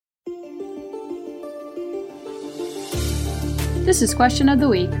This is Question of the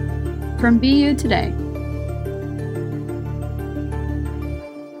Week from BU Today.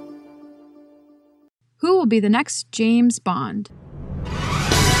 Who will be the next James Bond?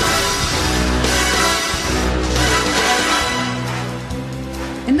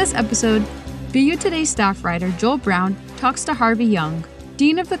 In this episode, BU Today staff writer Joel Brown talks to Harvey Young,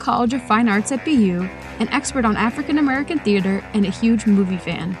 Dean of the College of Fine Arts at BU, an expert on African American theater and a huge movie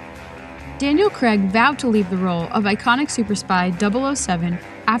fan. Daniel Craig vowed to leave the role of iconic super spy 007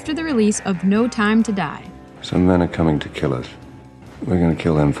 after the release of No Time to Die. Some men are coming to kill us. We're going to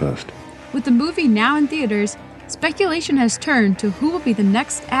kill them first. With the movie now in theaters, speculation has turned to who will be the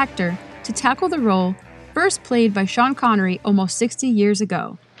next actor to tackle the role first played by Sean Connery almost 60 years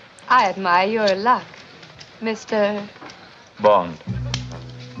ago. I admire your luck, Mr. Bond.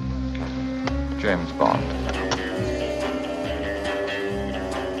 James Bond.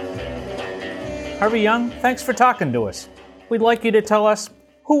 Harvey Young, thanks for talking to us. We'd like you to tell us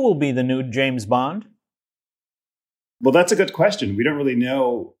who will be the new James Bond. Well, that's a good question. We don't really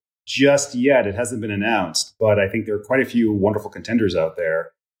know just yet. It hasn't been announced, but I think there are quite a few wonderful contenders out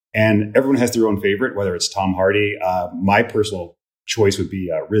there. And everyone has their own favorite, whether it's Tom Hardy. My personal choice would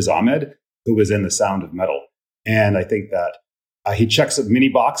be Riz Ahmed, who was in The Sound of Metal. And I think that he checks many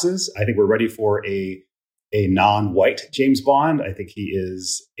boxes. I think we're ready for a non-white James Bond. I think he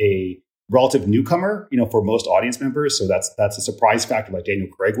is a relative newcomer, for most audience members. So that's a surprise factor like Daniel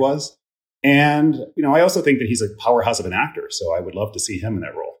Craig was. And, I also think that he's a powerhouse of an actor. So I would love to see him in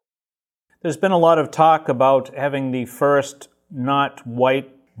that role. There's been a lot of talk about having the first not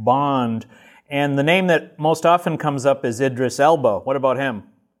white Bond. And the name that most often comes up is Idris Elba. What about him?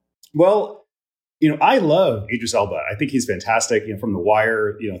 Well, I love Idris Elba. I think he's fantastic, from The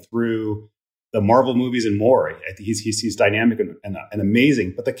Wire, through the Marvel movies and more. I think he's dynamic and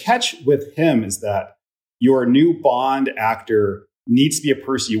amazing. But the catch with him is that your new Bond actor needs to be a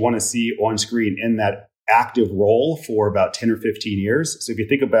person you want to see on screen in that active role for about 10 or 15 years. So if you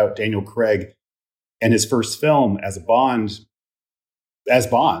think about Daniel Craig and his first film as Bond,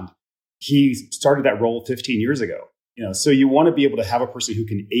 he started that role 15 years ago. So you want to be able to have a person who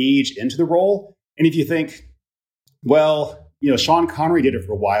can age into the role. And if you think, well, Sean Connery did it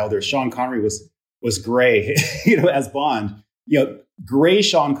for a while. Sean Connery was gray, as Bond. Gray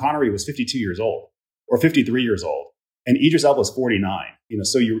Sean Connery was 52 years old or 53 years old, and Idris Elba was 49.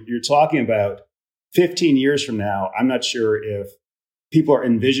 So you're talking about 15 years from now. I'm not sure if people are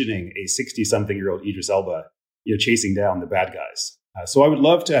envisioning a 60-something-year-old Idris Elba, chasing down the bad guys. So I would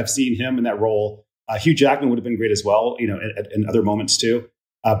love to have seen him in that role. Hugh Jackman would have been great as well, in other moments too.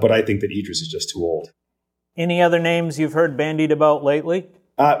 But I think that Idris is just too old. Any other names you've heard bandied about lately?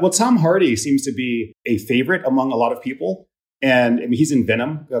 Well, Tom Hardy seems to be a favorite among a lot of people. And he's in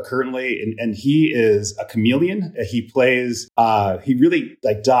Venom currently, and he is a chameleon. He really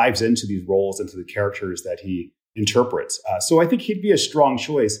dives into these roles, into the characters that he interprets. So I think he'd be a strong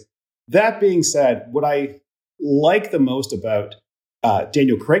choice. That being said, what I like the most about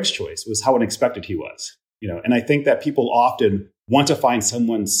Daniel Craig's choice was how unexpected he was. And I think that people often want to find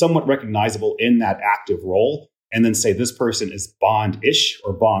someone somewhat recognizable in that active role and then say this person is Bond-ish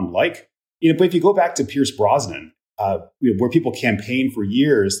or Bond-like. But if you go back to Pierce Brosnan, where people campaigned for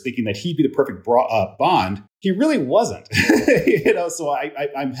years thinking that he'd be the perfect Bond, he really wasn't. So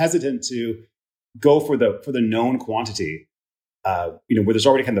I'm hesitant to go for the known quantity, where there's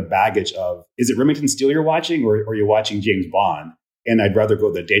already kind of the baggage of, is it Remington Steele you're watching or are you watching James Bond? And I'd rather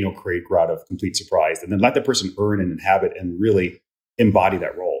go the Daniel Craig route of complete surprise and then let the person earn and inhabit and really embody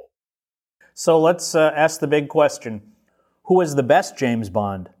that role. So let's ask the big question. Who was the best James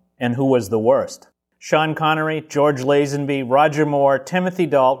Bond and who was the worst? Sean Connery, George Lazenby, Roger Moore, Timothy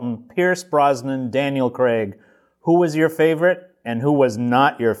Dalton, Pierce Brosnan, Daniel Craig. Who was your favorite and who was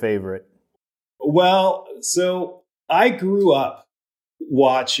not your favorite? Well, so I grew up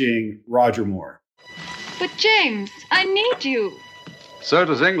watching Roger Moore. But James, I need you. So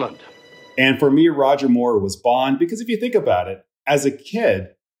does England. And for me, Roger Moore was Bond because if you think about it, as a kid,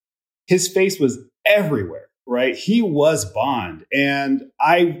 his face was everywhere, right? He was Bond. And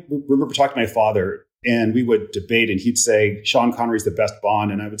I remember talking to my father and we would debate and he'd say, Sean Connery's the best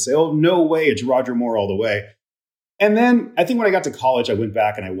Bond. And I would say, oh, no way, it's Roger Moore all the way. And then I think when I got to college, I went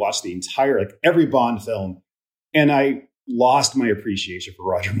back and I watched the entire, every Bond film. And I lost my appreciation for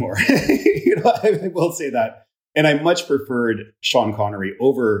Roger Moore. I will say that. And I much preferred Sean Connery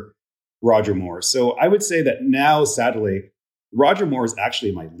over Roger Moore. So I would say that now, sadly, Roger Moore is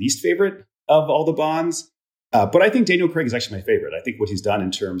actually my least favorite of all the Bonds. But I think Daniel Craig is actually my favorite. I think what he's done in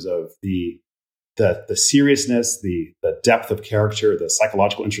terms of the seriousness, the depth of character, the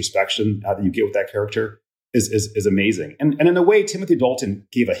psychological introspection that you get with that character, is amazing. And in a way, Timothy Dalton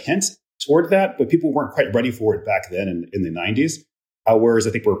gave a hint toward that, but people weren't quite ready for it back then in the 90s, whereas I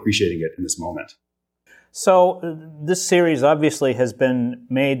think we're appreciating it in this moment. So this series obviously has been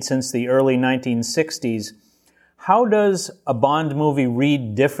made since the early 1960s. How does a Bond movie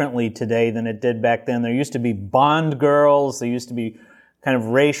read differently today than it did back then? There used to be Bond girls, there used to be kind of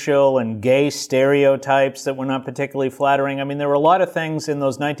racial and gay stereotypes that were not particularly flattering. I mean, there were a lot of things in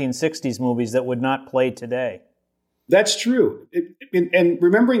those 1960s movies that would not play today. That's true. And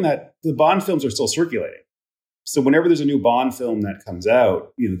remembering that the Bond films are still circulating. So whenever there's a new Bond film that comes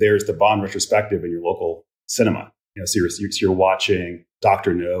out, there's the Bond retrospective in your local cinema. So you're watching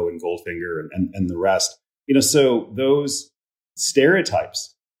Dr. No and Goldfinger and the rest. So those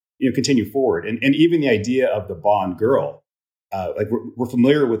stereotypes, continue forward. And even the idea of the Bond girl, we're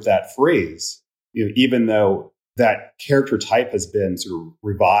familiar with that phrase, even though that character type has been sort of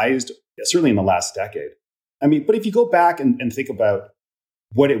revised, certainly in the last decade. I mean, but if you go back and think about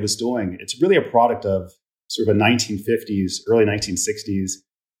what it was doing, it's really a product of sort of a 1950s, early 1960s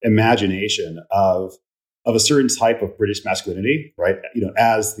imagination of a certain type of British masculinity, right?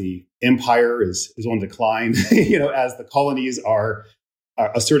 As the empire is on decline, as the colonies are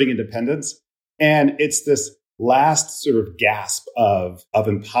asserting independence. And it's this last sort of gasp of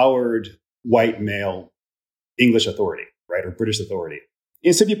empowered white male English authority, right? Or British authority.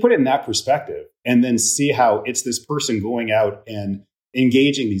 And so if you put it in that perspective and then see how it's this person going out and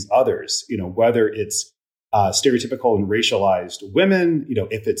engaging these others, whether it's stereotypical and racialized women,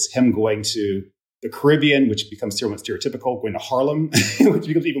 if it's him going to the Caribbean, which becomes stereotypical, going to Harlem, which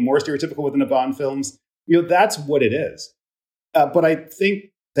becomes even more stereotypical within the Bond films. That's what it is. But I think,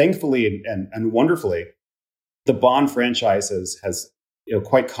 thankfully and wonderfully, the Bond franchise has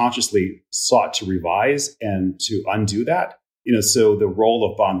quite consciously sought to revise and to undo that. So the role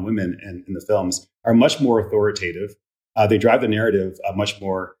of Bond women in the films are much more authoritative. They drive the narrative much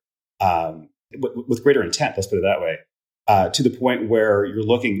more with greater intent. Let's put it that way. To the point where you're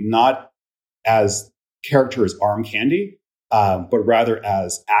looking not as characters arm candy, but rather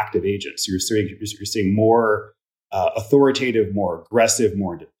as active agents. So you're seeing more authoritative, more aggressive,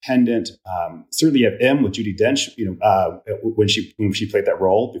 more independent. Certainly, you have M with Judi Dench. When she played that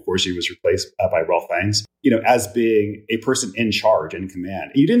role before she was replaced by Ralph Fiennes. As being a person in charge and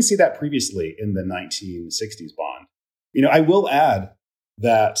command. You didn't see that previously in the 1960s Bond. I will add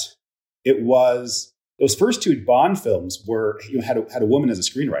that those first two Bond films had a woman as a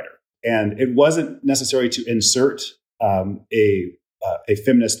screenwriter. And it wasn't necessarily to insert a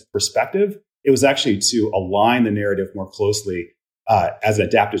feminist perspective. It was actually to align the narrative more closely as an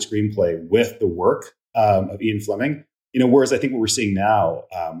adapted screenplay with the work of Ian Fleming. Whereas I think what we're seeing now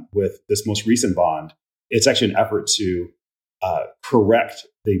with this most recent Bond, it's actually an effort to correct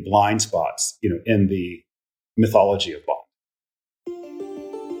the blind spots, in the mythology of Bond.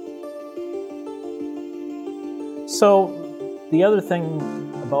 So the other thing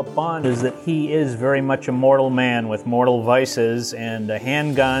about Bond is that he is very much a mortal man with mortal vices and a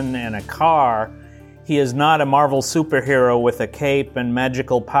handgun and a car. He is not a Marvel superhero with a cape and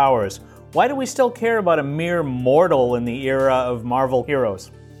magical powers. Why do we still care about a mere mortal in the era of Marvel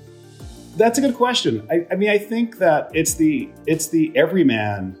heroes? That's a good question. I think that it's the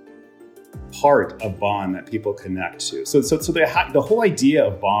everyman part of Bond that people connect to. So the whole idea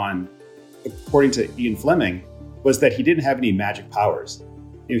of Bond, according to Ian Fleming, was that he didn't have any magic powers.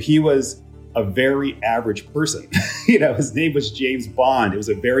 He was a very average person. His name was James Bond. It was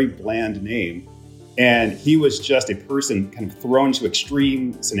a very bland name. And he was just a person kind of thrown to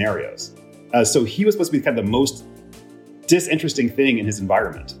extreme scenarios. So he was supposed to be kind of the most disinteresting thing in his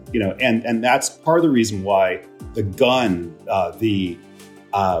environment, and that's part of the reason why the gun, the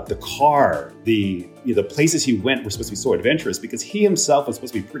car, the places he went were supposed to be so adventurous because he himself was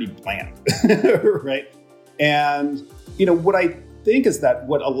supposed to be pretty bland, right? And what I think is that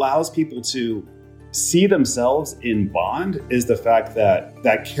what allows people to see themselves in Bond is the fact that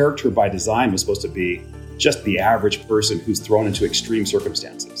that character by design was supposed to be just the average person who's thrown into extreme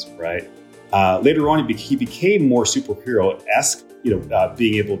circumstances, right? Later on, he became more superhero-esque,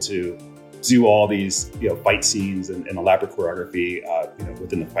 being able to do all these, fight scenes and elaborate choreography,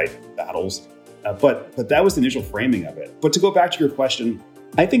 within the fight battles. But that was the initial framing of it. But to go back to your question,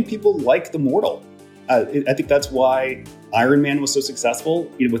 I think people like the mortal. I think that's why Iron Man was so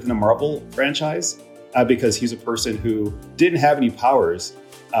successful within the Marvel franchise, because he's a person who didn't have any powers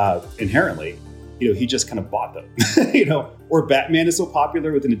inherently. He just kind of bought them, or Batman is so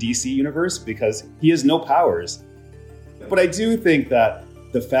popular within the DC universe because he has no powers. But I do think that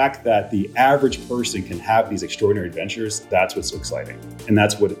the fact that the average person can have these extraordinary adventures, that's what's so exciting. And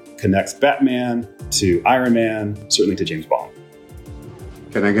that's what connects Batman to Iron Man, certainly to James Bond.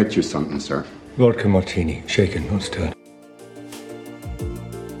 Can I get you something, sir? Vodka martini, shaken, not stirred.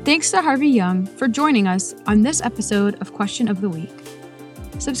 Thanks to Harvey Young for joining us on this episode of Question of the Week.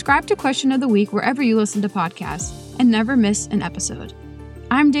 Subscribe to Question of the Week wherever you listen to podcasts and never miss an episode.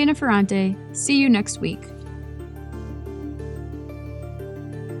 I'm Dana Ferrante. See you next week.